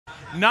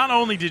not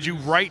only did you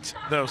write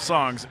those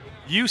songs,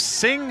 you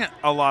sing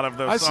a lot of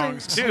those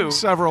songs too. Sing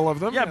several of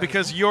them. Yeah,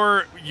 because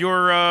you're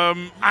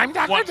I'm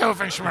Dr.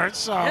 Doofenshmirtz,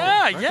 so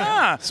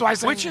yeah. So I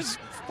sing, which is.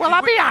 well,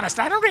 I'll be honest,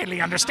 I don't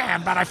really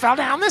understand, but I fell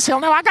down this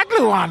hill. Now I got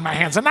glue on my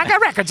hands, and I got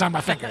records on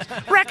my fingers.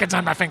 Records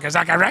on my fingers.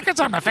 I got records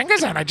on my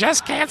fingers, and I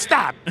just can't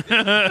stop.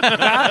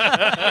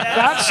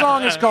 That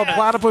song is called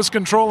Platypus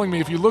Controlling Me.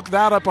 If you look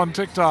that up on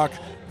TikTok,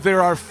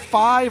 there are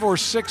 5 or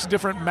 6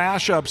 different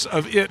mashups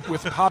of it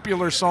with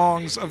popular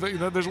songs.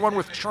 There's one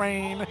with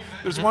Train.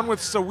 There's one with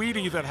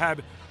Saweetie that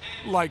had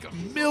like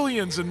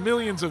millions and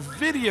millions of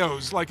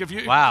videos. Like if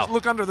you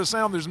look under the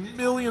sound, there's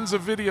millions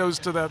of videos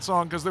to that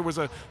song because there was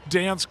a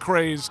dance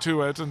craze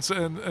to it and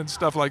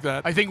stuff like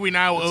that. I think we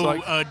now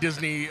owe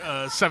Disney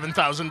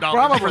 $7,000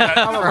 Probably. for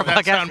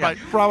that soundbite.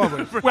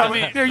 Probably. Well,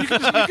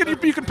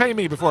 you can pay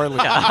me before I leave.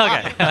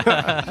 Okay.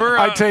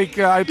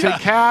 I take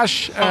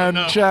cash and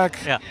check.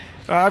 Yeah.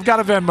 I've got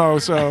a Venmo,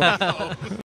 so.